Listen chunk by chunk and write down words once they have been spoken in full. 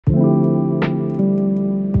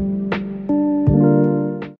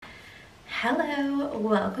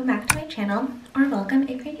welcome back to my channel, or welcome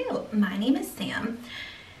if you're new. My name is Sam,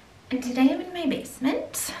 and today I'm in my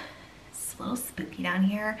basement. It's a little spooky down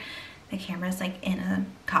here. The camera's like in a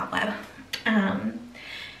cobweb.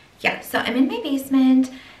 Yeah, so I'm in my basement.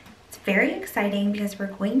 It's very exciting because we're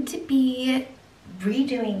going to be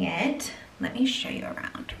redoing it. Let me show you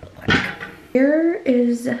around real quick. Here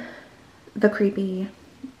is the creepy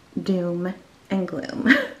doom and gloom.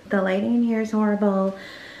 The lighting in here is horrible.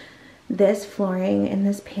 This flooring and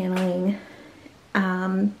this paneling,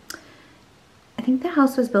 I think the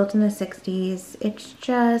house was built in the 60s.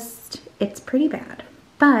 It's pretty bad.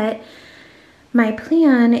 But my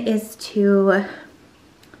plan is to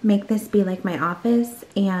make this be like my office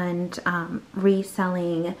and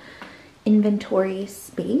reselling inventory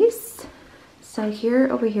space. So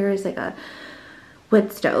over here is like a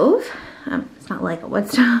wood stove. It's not like a wood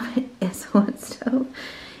stove, it is a wood stove.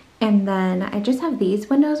 And then I just have these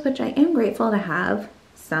windows, which I am grateful to have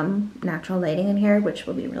some natural lighting in here, which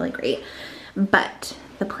will be really great. But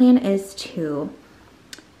the plan is to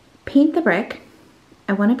paint the brick.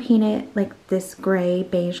 I want to paint it like this gray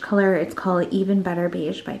beige color. It's called Even Better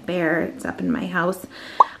Beige by Bear. It's up in my house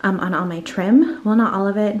on all my trim. Well, not all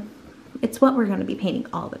of it. It's what we're going to be painting,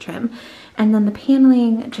 all the trim. And then the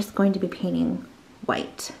paneling, just going to be painting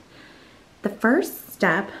white. The first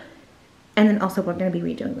step, and then also we're going to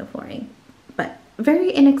be redoing the flooring, but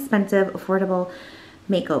very inexpensive, affordable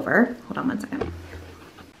makeover. Hold on one second.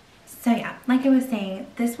 So yeah, like I was saying,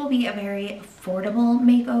 this will be a very affordable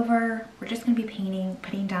makeover. We're just going to be painting,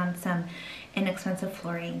 putting down some inexpensive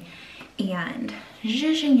flooring and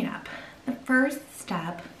zhuzhing it up. The first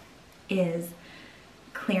step is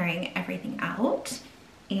clearing everything out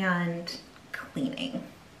and cleaning.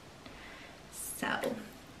 So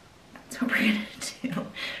that's what we're gonna do.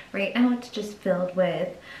 Right now it's just filled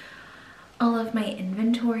with all of my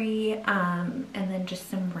inventory and then just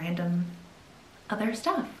some random other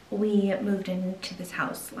stuff. We moved into this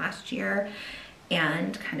house last year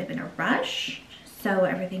and kind of in a rush, so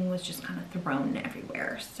everything was just kind of thrown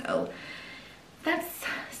everywhere. So that's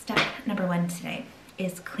step number one today,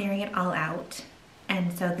 is clearing it all out.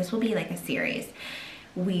 And so this will be like a series.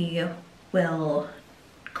 We will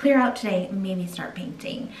clear out today, maybe start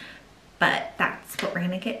painting, but that's what we're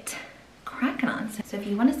gonna get cracking on. So if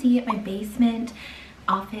you want to see my basement,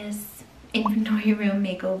 office, inventory room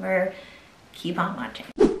makeover, keep on watching.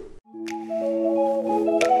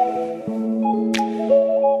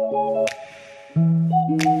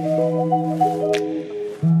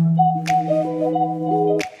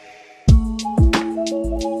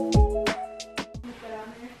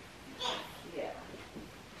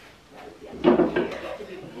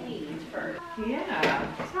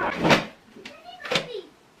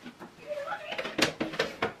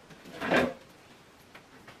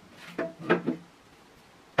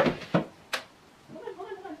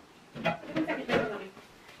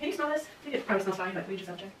 Probably smells fine, but we just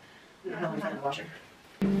have to check. I don't know if it's in the washer.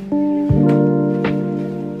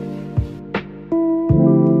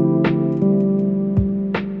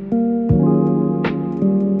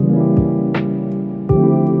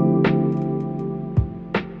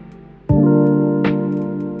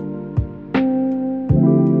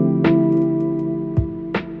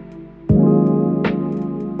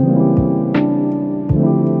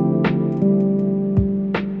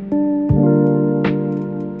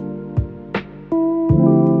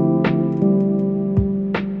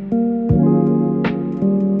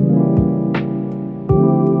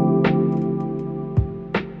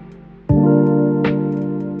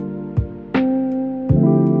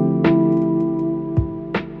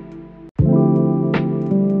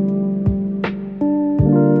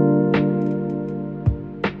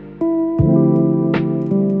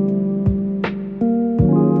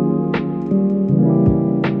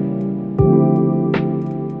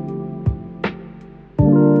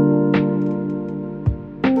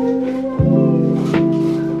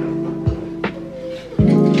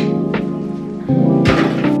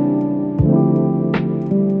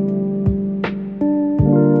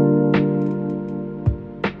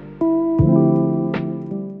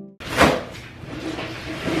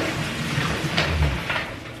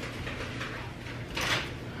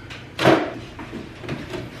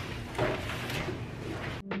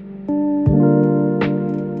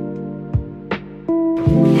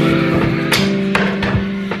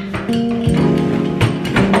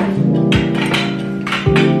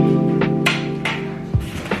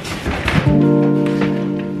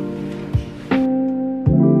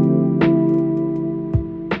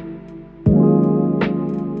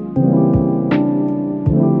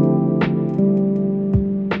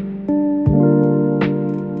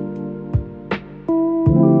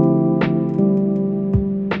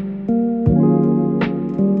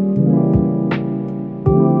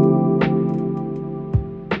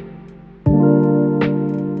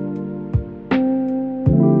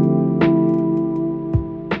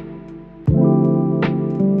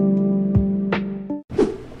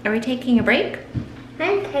 Are we taking a break?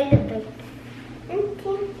 I'm taking a break.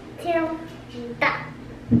 Until stop.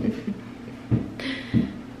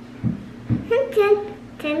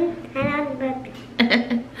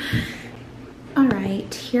 All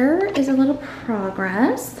right, here is a little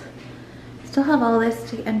progress. Still have all this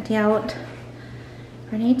to empty out.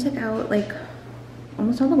 Renee took out like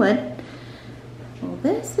almost all the wood. Well,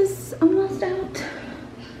 this is almost out.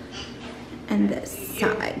 And this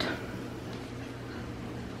side.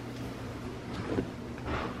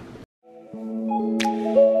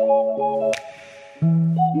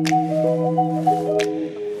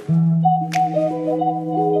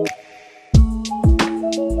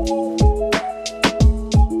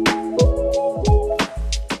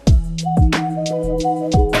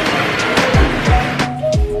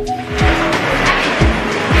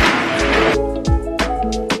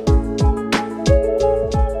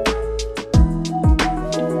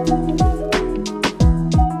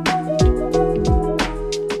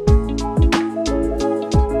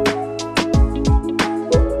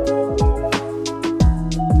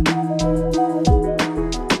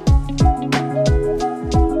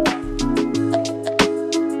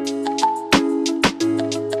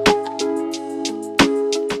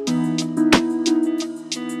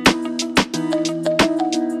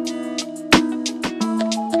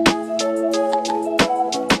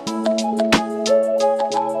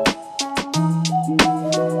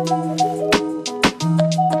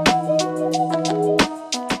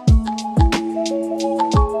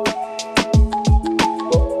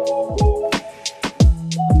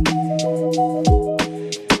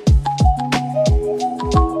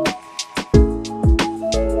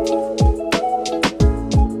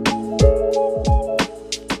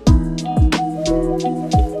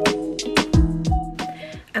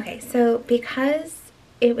 Okay, so because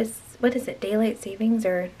it was, what is it, daylight savings,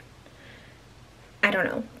 or I don't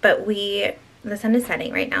know, but the sun is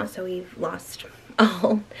setting right now, so we've lost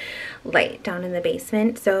all light down in the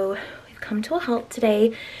basement. So we've come to a halt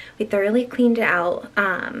today. We thoroughly cleaned it out.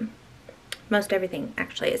 Most everything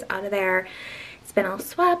actually is out of there. It's been all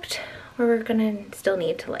swept. We're gonna still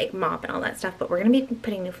need to like mop and all that stuff, but we're gonna be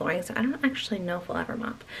putting new flooring, so I don't actually know if we'll ever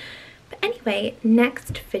mop. But anyway,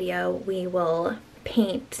 next video we will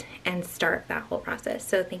paint and start that whole process.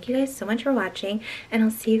 So thank you guys so much for watching, and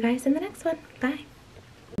I'll see you guys in the next one. Bye.